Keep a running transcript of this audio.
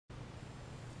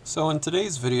So in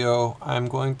today's video, I'm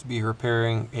going to be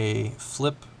repairing a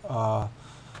flip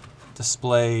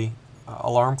display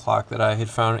alarm clock that I had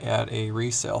found at a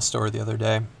resale store the other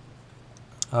day.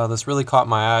 This really caught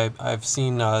my eye. I've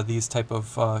seen these type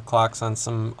of clocks on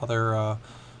some other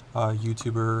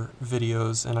YouTuber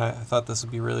videos, and I thought this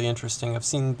would be really interesting. I've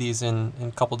seen these in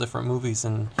a couple different movies,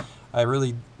 and I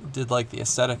really did like the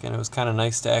aesthetic, and it was kind of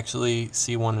nice to actually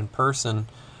see one in person.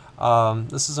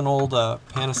 This is an old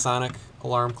Panasonic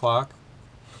alarm clock,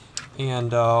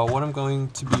 and what I'm going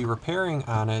to be repairing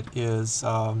on it is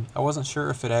I wasn't sure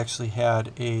if it actually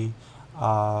had a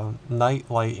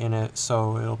night light in it,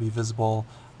 so it'll be visible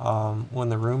when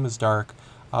the room is dark.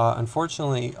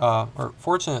 Unfortunately, or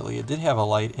fortunately, it did have a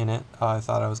light in it. I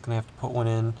thought I was going to have to put one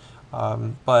in,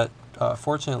 but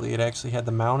fortunately, it actually had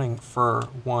the mounting for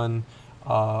one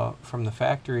from the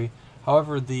factory.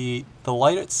 However, the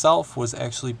light itself was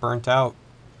actually burnt out,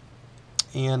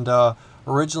 and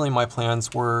originally my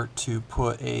plans were to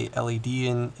put a LED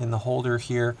in the holder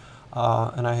here,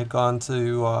 and I had gone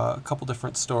to a couple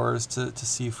different stores to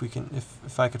see if we can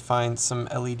if I could find some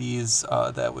LEDs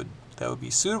that would be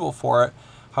suitable for it.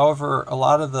 However, a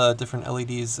lot of the different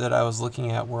LEDs that I was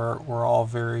looking at were all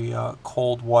very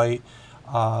cold white,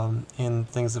 and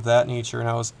things of that nature, and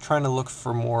I was trying to look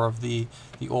for more of the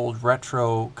old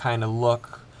retro kind of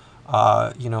look,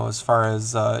 as far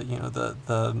as the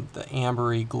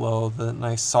ambery glow, the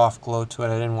nice soft glow to it.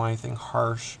 I didn't want anything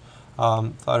harsh.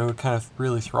 Thought it would kind of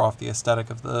really throw off the aesthetic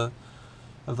of the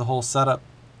whole setup.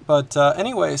 But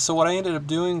anyway, so what I ended up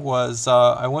doing was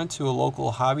I went to a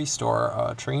local hobby store,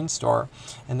 a train store,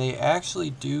 and they actually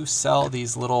do sell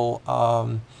these little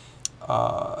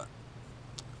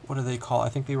what do they call? I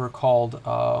think they were called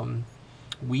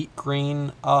wheat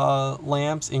grain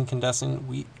lamps, incandescent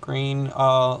wheat grain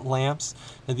lamps.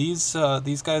 Now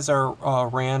these guys are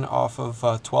ran off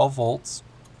of 12 volts,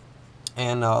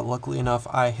 and luckily enough,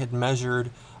 I had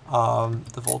measured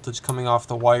the voltage coming off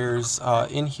the wires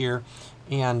in here,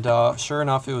 and sure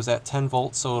enough, it was at 10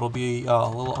 volts, so it'll be a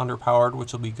little underpowered,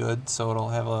 which will be good. So it'll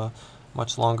have a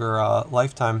much longer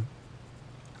lifetime,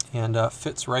 and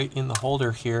fits right in the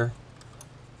holder here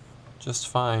just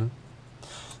fine.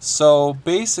 So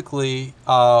basically,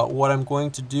 what I'm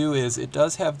going to do is, it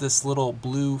does have this little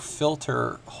blue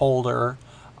filter holder,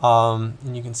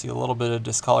 and you can see a little bit of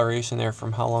discoloration there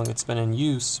from how long it's been in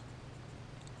use.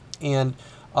 And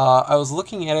I was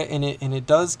looking at it, and it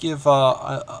does give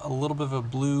a little bit of a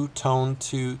blue tone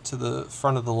to the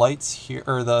front of the lights here,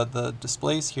 or the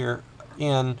displays here.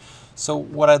 And so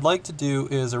what I'd like to do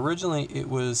is, originally it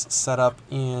was set up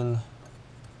in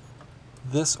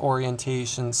this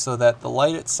orientation so that the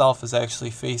light itself is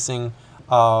actually facing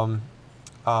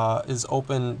is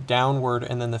open downward,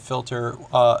 and then the filter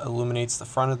illuminates the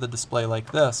front of the display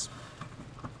like this.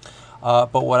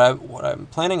 But what I'm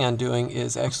planning on doing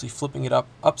is actually flipping it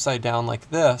upside down like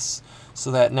this,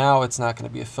 so that now it's not going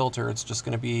to be a filter, it's just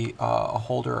going to be a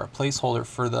holder, a placeholder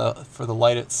for the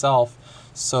light itself,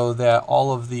 so that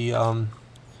all of the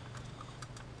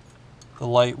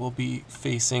light will be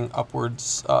facing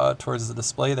upwards towards the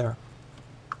display there.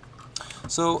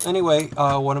 So anyway,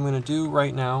 what I'm going to do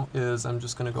right now is I'm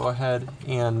just going to go ahead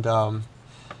and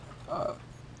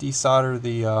desolder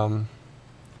the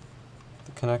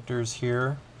connectors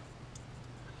here.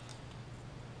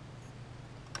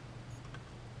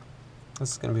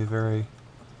 This is going to be a very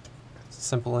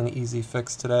simple and easy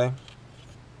fix today.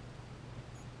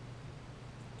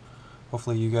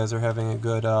 Hopefully you guys are having a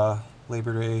good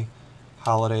Labor Day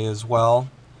holiday as well.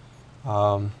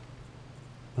 And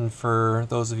for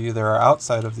those of you that are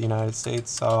outside of the United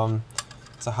States,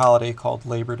 it's a holiday called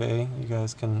Labor Day. You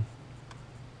guys can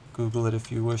Google it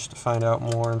if you wish to find out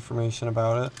more information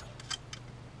about it.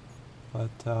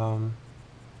 But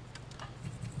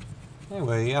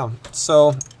anyway, yeah. So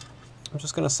I'm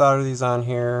just going to solder these on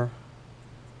here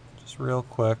just real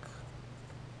quick.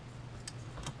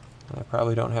 And I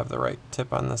probably don't have the right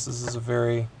tip on this. This is a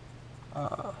very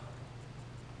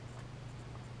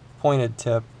pointed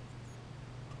tip.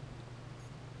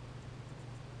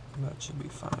 That should be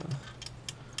fine.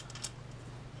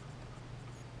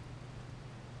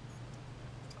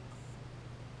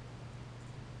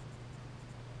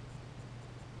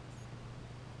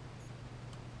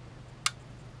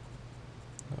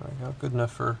 There we go. Good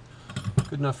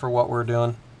enough for what we're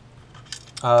doing.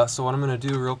 So what I'm going to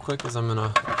do real quick is I'm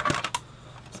going to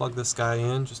plug this guy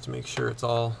in just to make sure it's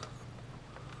all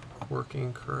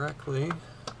working correctly.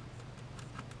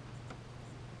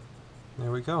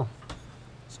 There we go.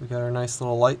 So we got our nice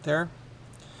little light there.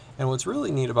 And what's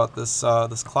really neat about this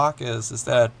this clock is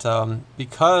that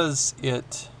because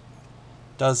it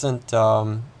doesn't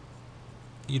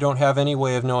you don't have any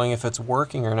way of knowing if it's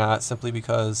working or not, simply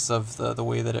because of the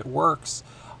way that it works,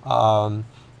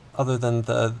 other than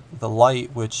the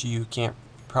light, which you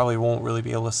probably won't really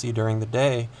be able to see during the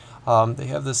day. They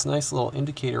have this nice little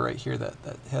indicator right here that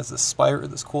has this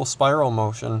cool spiral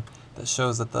motion that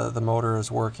shows that the motor is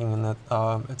working and that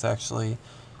it's actually,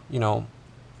 you know,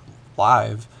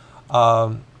 live.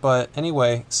 But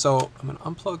anyway, so I'm going to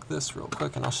unplug this real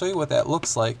quick and I'll show you what that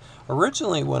looks like.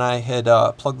 Originally, when I had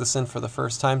plugged this in for the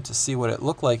first time to see what it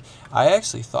looked like, I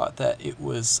actually thought that it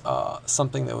was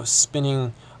something that was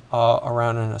spinning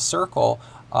around in a circle,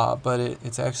 but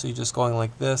it's actually just going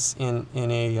like this in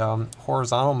a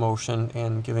horizontal motion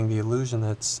and giving the illusion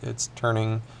that it's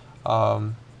turning,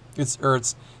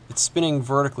 it's spinning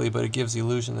vertically, but it gives the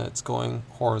illusion that it's going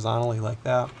horizontally like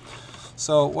that.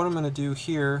 So what I'm going to do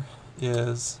here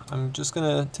is I'm just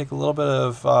going to take a little bit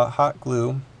of hot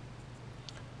glue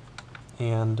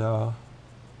and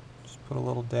just put a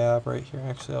little dab right here.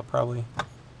 Actually, I'll probably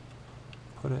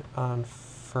put it on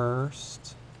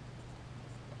first.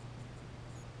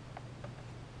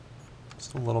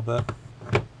 Just a little bit.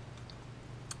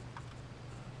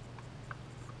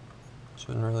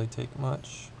 Shouldn't really take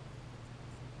much.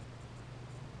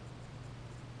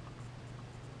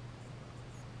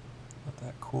 Let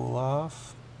that cool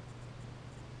off.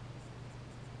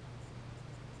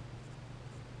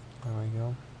 There we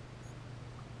go.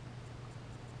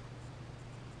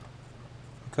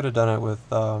 I could have done it with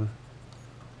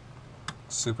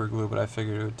super glue, but I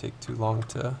figured it would take too long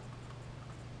to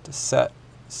set.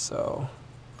 So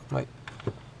I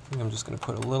think I'm just going to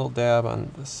put a little dab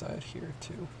on this side here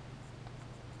too.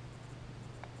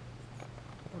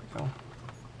 There we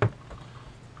go.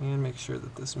 And make sure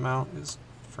that this mount is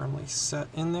firmly set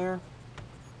in there.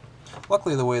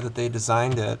 Luckily, the way that they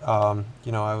designed it,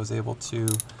 you know, I was able to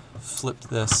flip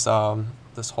this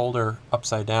this holder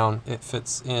upside down. It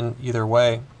fits in either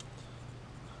way.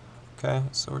 Okay,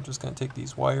 so we're just going to take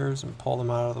these wires and pull them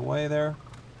out of the way there.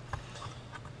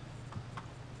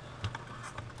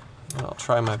 And I'll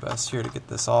try my best here to get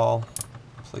this all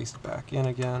placed back in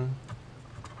again.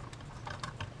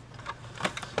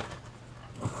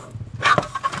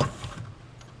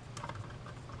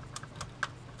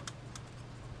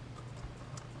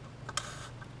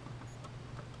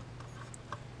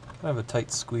 Kind of a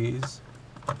tight squeeze.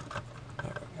 There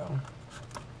we go.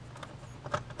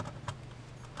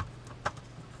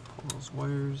 Pull those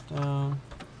wires down.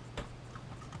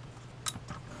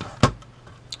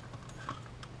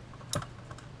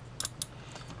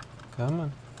 Come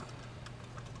on.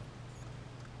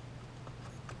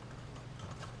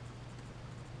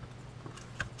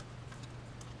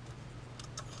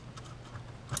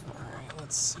 Alright,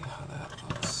 let's see how that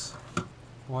looks.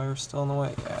 Wires still in the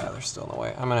way? Yeah, they're still in the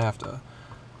way. I'm going to have to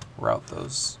route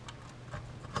those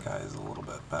guys a little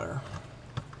bit better.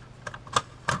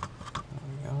 There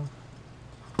we go.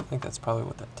 I think that's probably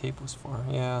what that tape was for.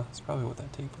 Yeah, that's probably what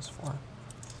that tape was for.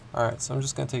 Alright, so I'm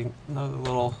just going to take another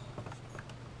little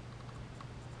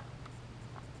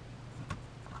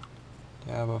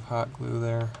dab of hot glue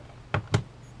there.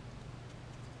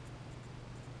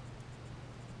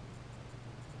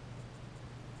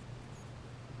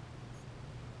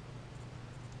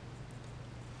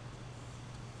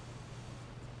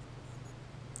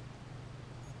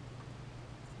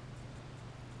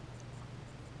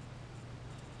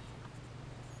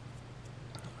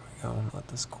 There we go. Let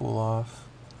this cool off.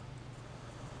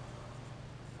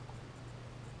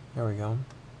 There we go.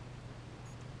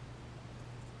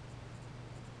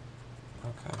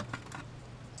 Okay,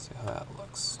 let's see how that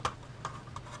looks.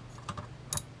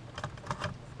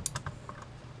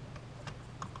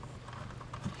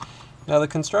 Now the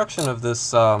construction of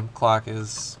this clock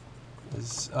is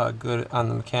good on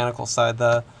the mechanical side.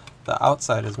 The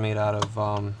outside is made out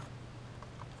of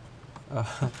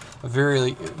a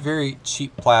very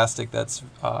cheap plastic that's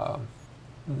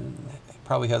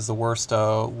probably has the worst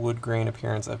wood grain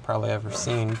appearance I've probably ever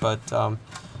seen, but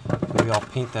maybe I'll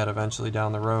paint that eventually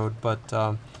down the road. But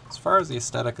as far as the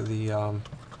aesthetic of the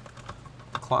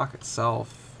clock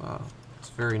itself, it's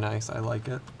very nice. I like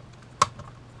it.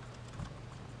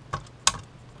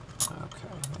 Okay,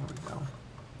 there we go.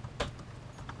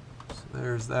 So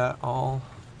there's that all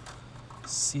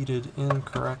seated in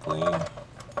correctly,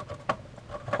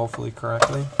 hopefully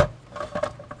correctly.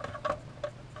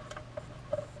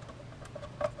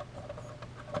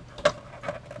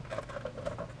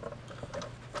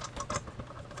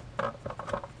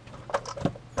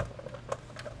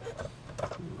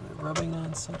 Rubbing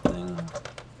on something.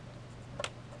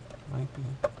 Might be.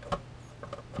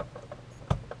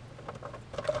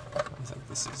 I think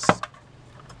this is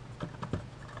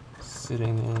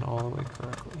fitting in all the way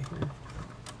correctly here.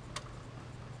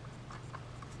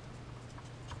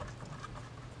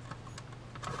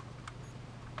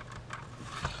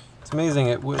 It's amazing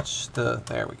at which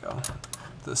there we go,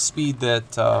 the speed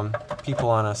that people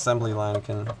on an assembly line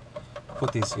can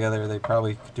put these together. They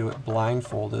probably could do it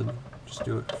blindfolded, just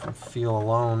do it from feel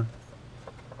alone.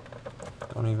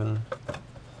 Don't even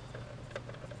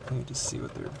need to see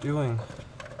what they're doing.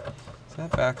 So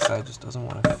that backside just doesn't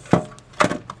want to.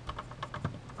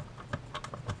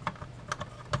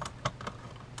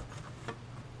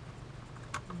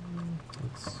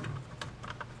 Let's see.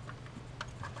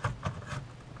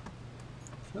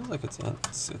 Feels like it's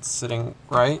sitting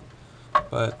right,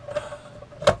 but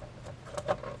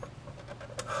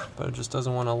it just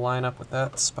doesn't want to line up with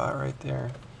that spot right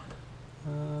there.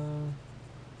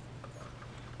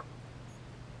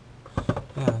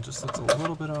 Yeah, it just looks a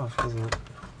little bit off, doesn't it?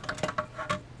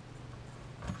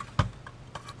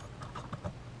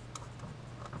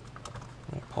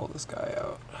 Let me pull this guy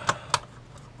out.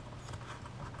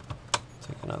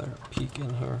 Take another peek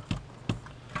in here.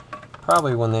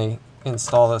 Probably when they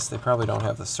install this, they probably don't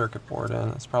have the circuit board in.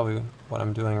 That's probably what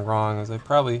I'm doing wrong, is I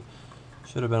probably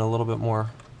should have been a little bit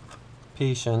more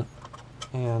patient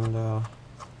and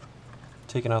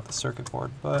taken out the circuit board,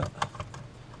 but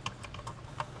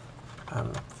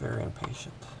I'm very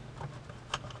impatient.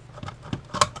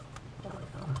 There we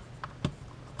go.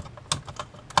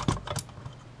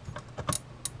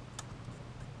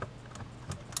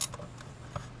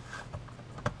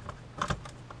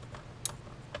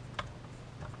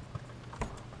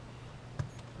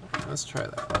 Let's try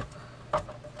that.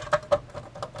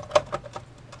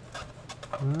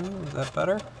 Is that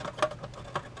better?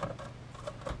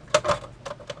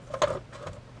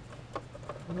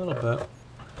 A little bit.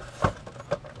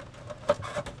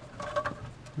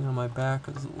 You know, my back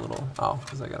is a little,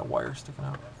 because I got a wire sticking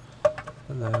out.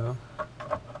 Hello.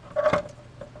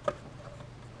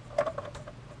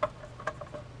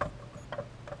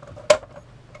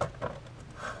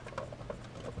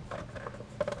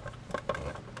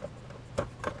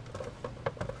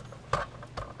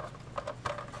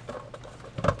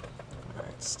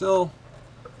 Alright, still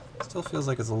feels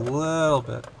like it's a little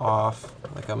bit off,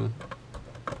 like I'm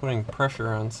putting pressure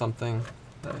on something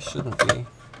that I shouldn't be.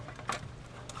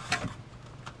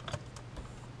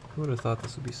 Who would have thought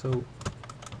this would be so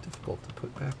difficult to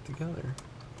put back together?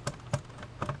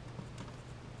 You'd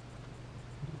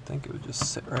think it would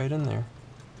just sit right in there.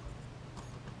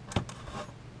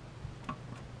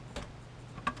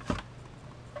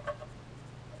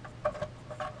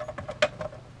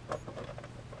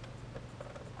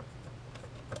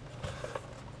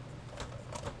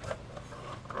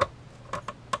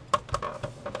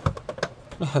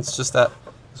 Yeah, it's just that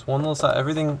this one little side,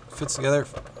 everything fits together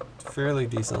fairly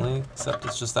decently, except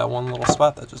it's just that one little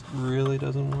spot that just really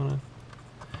doesn't want to.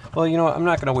 Well, you know what, I'm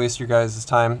not going to waste your guys'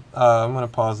 time. I'm going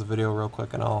to pause the video real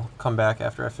quick and I'll come back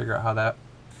after I figure out how that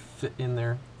fit in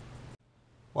there.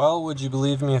 Well, would you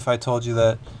believe me if I told you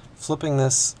that flipping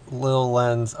this little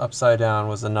lens upside down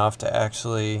was enough to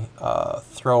actually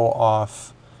throw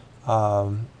off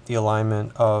the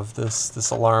alignment of this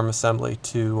alarm assembly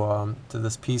to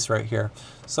this piece right here.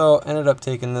 So I ended up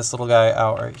taking this little guy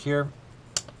out right here.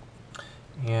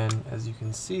 And as you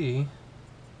can see,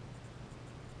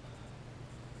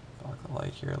 block the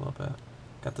light here a little bit.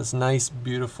 Got this nice,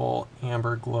 beautiful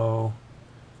amber glow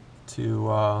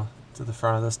to the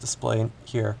front of this display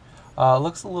here.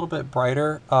 Looks a little bit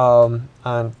brighter on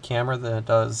camera than it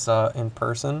does in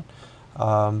person,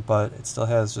 but it still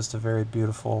has just a very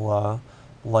beautiful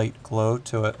light glow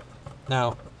to it.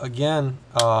 Now, again,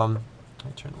 let me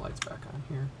turn the lights back on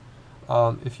here.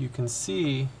 If you can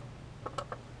see,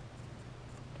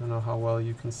 I don't know how well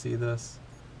you can see this,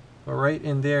 but right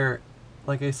in there,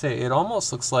 like I say, it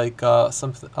almost looks like the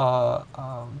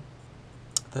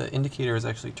indicator is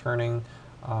actually turning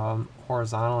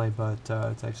horizontally, but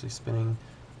it's actually spinning,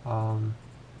 or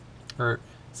it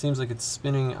seems like it's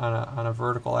spinning on a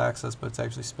vertical axis, but it's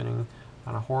actually spinning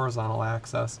on a horizontal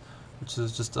axis, which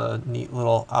is just a neat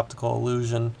little optical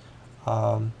illusion.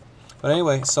 But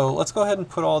anyway, so let's go ahead and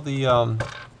put all the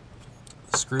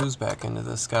screws back into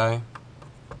this guy.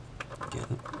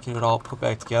 Get it all put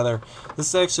back together. This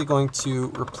is actually going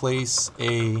to replace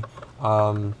a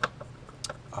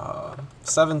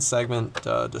 7-segment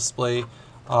display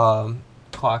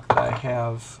clock that I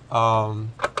have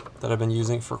that I've been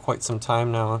using for quite some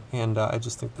time now, and I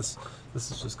just think this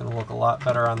is just going to look a lot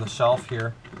better on the shelf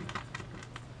here.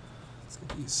 Let's get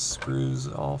these screws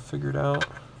all figured out.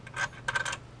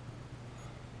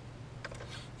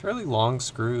 Fairly long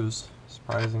screws,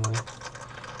 surprisingly.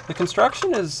 The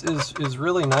construction is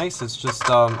really nice. It's just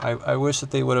I wish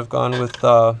that they would have gone with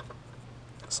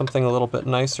something a little bit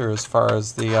nicer as far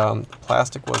as the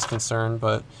plastic was concerned,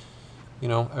 but you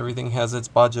know, everything has its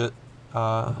budget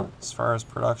as far as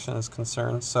production is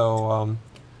concerned. So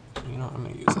you know, I'm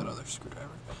going to use that other screwdriver.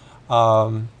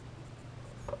 I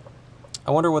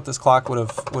wonder what this clock would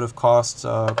have cost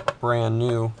brand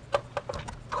new,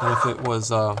 and if it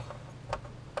was maybe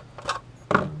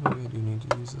I do need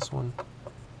to use this one,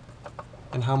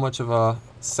 and how much of a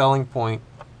selling point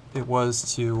it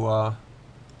was to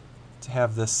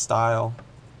have this style.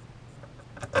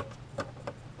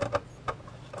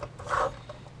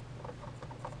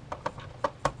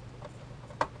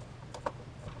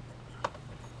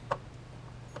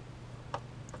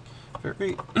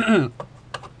 Very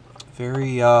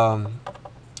very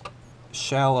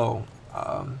shallow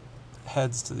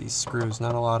heads to these screws.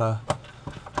 Not a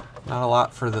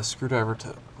lot for the screwdriver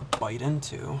to bite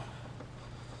into.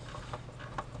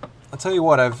 I'll tell you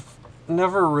what, I've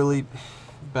never really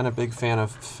been a big fan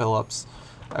of Phillips.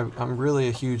 I'm really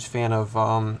a huge fan of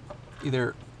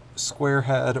either square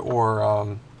head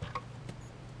or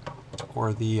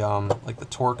the like the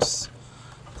Torx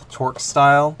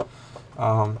style.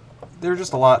 They're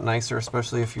just a lot nicer,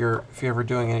 especially if you're ever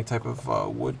doing any type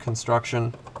of wood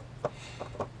construction.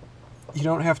 You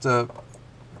don't have to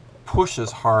push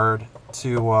as hard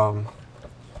to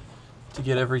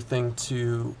get everything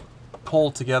to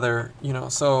pull together, you know.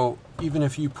 So even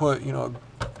if you put, you know,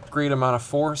 a great amount of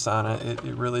force on it,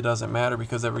 it really doesn't matter,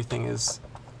 because everything is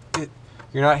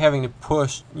you're not having to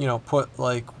push, you know, put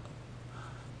like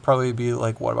probably be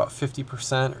like what, about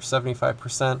 50% or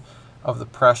 75% of the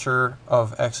pressure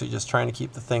of actually just trying to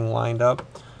keep the thing lined up.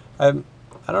 I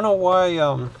don't know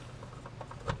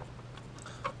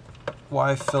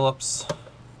why Phillips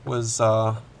was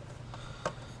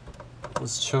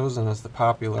chosen as the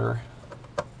popular.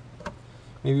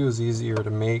 Maybe it was easier to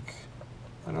make.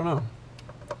 I don't know.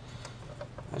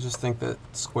 I just think that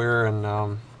Square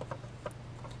and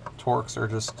Torx are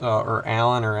just, or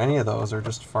Allen or any of those are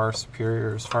just far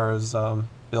superior as far as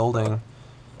building.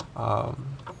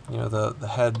 You know, the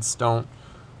heads don't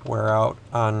wear out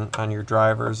on your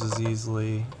drivers as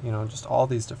easily. You know, just all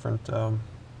these different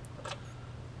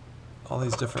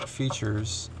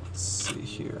features. Let's see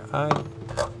here. I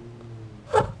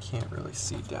can't really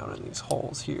see down in these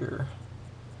holes here.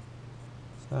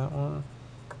 Is that one?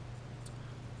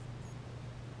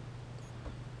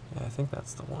 Yeah, I think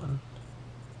that's the one.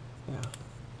 Yeah.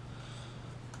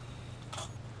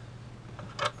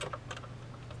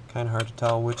 Kind of hard to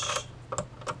tell which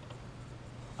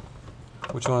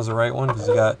one is the right one, because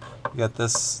you got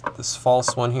this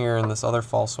false one here and this other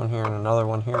false one here and another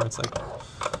one here. It's like,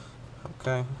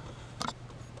 okay.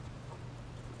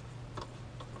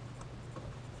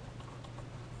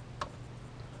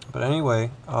 But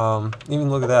anyway, even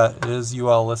look at that. It is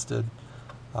UL listed.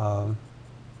 And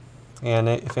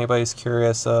if anybody's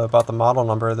curious about the model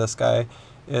number of this guy,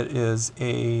 it is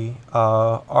a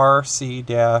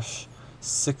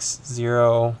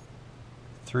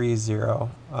RC-6030,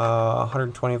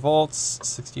 120 volts,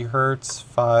 60 hertz,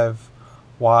 5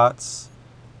 watts,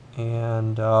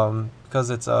 and because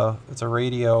it's a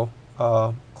radio,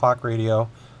 clock radio,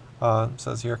 it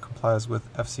says here it complies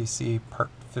with FCC Part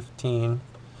 15.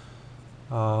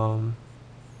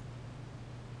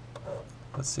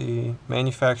 Let's see,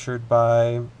 manufactured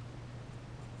by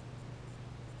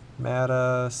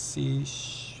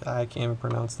Matasushita, I can't even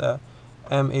pronounce that,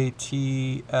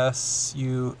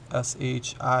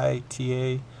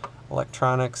 Matsushita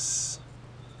Electronics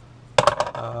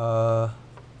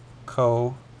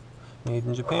Co. Made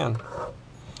in Japan.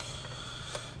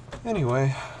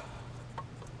 Anyway,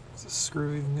 is this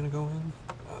screw even going to go in?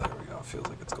 Oh, there we go. It feels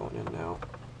like it's going in now.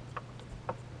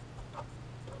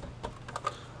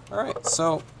 Alright,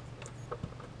 so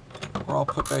we're all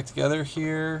put back together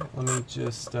here. Let me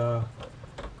just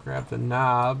grab the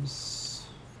knobs.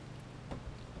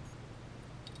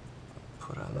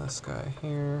 Put on this guy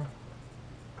here.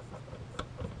 There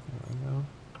we go.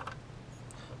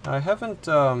 Now, I haven't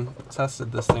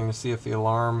tested this thing to see if the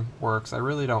alarm works. I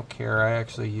really don't care. I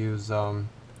actually use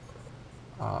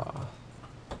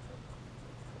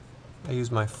I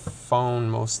use my phone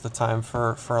most of the time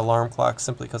for alarm clocks,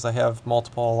 simply because I have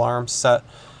multiple alarms set.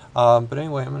 But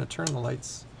anyway, I'm going to turn the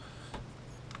lights.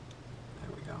 There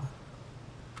we go.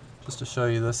 Just to show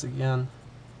you this again.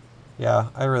 Yeah,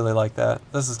 I really like that.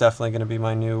 This is definitely going to be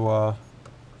my new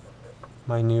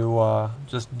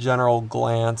just general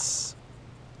glance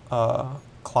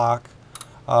clock.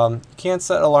 You can't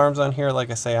set alarms on here.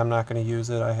 Like I say, I'm not going to use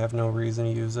it. I have no reason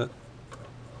to use it.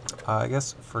 I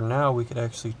guess for now we could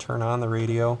actually turn on the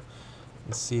radio.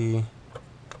 and see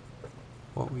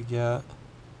what we get,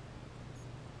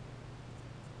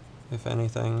 if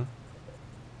anything.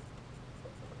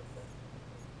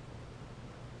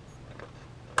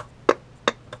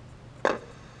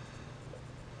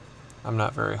 I'm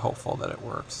not very hopeful that it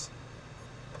works.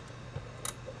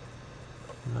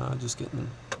 No, just getting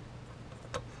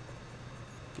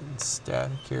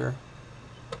static here.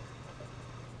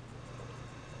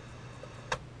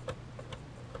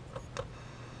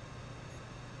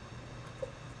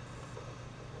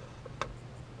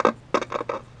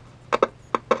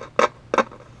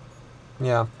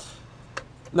 Yeah,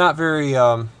 not very,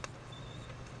 turn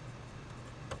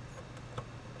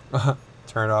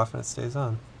it off and it stays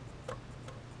on.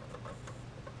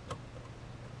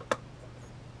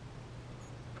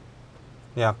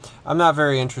 Yeah, I'm not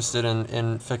very interested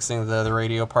in fixing the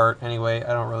radio part anyway.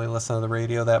 I don't really listen to the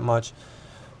radio that much.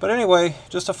 But anyway,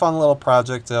 just a fun little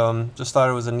project. Just thought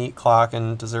it was a neat clock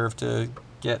and deserved to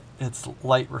get its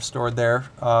light restored there.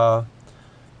 But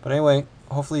anyway,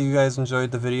 hopefully you guys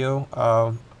enjoyed the video.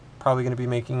 Probably going to be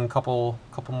making a couple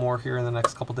more here in the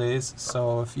next couple days.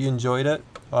 So if you enjoyed it,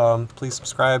 please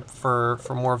subscribe for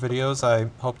more videos. I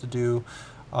hope to do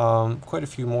quite a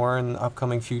few more in the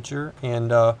upcoming future.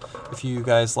 And if you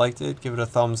guys liked it, give it a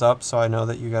thumbs up so I know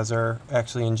that you guys are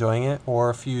actually enjoying it. Or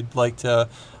if you'd like to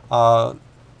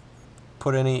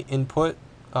put any input,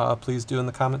 please do in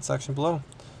the comment section below.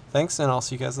 Thanks, and I'll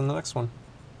see you guys in the next one.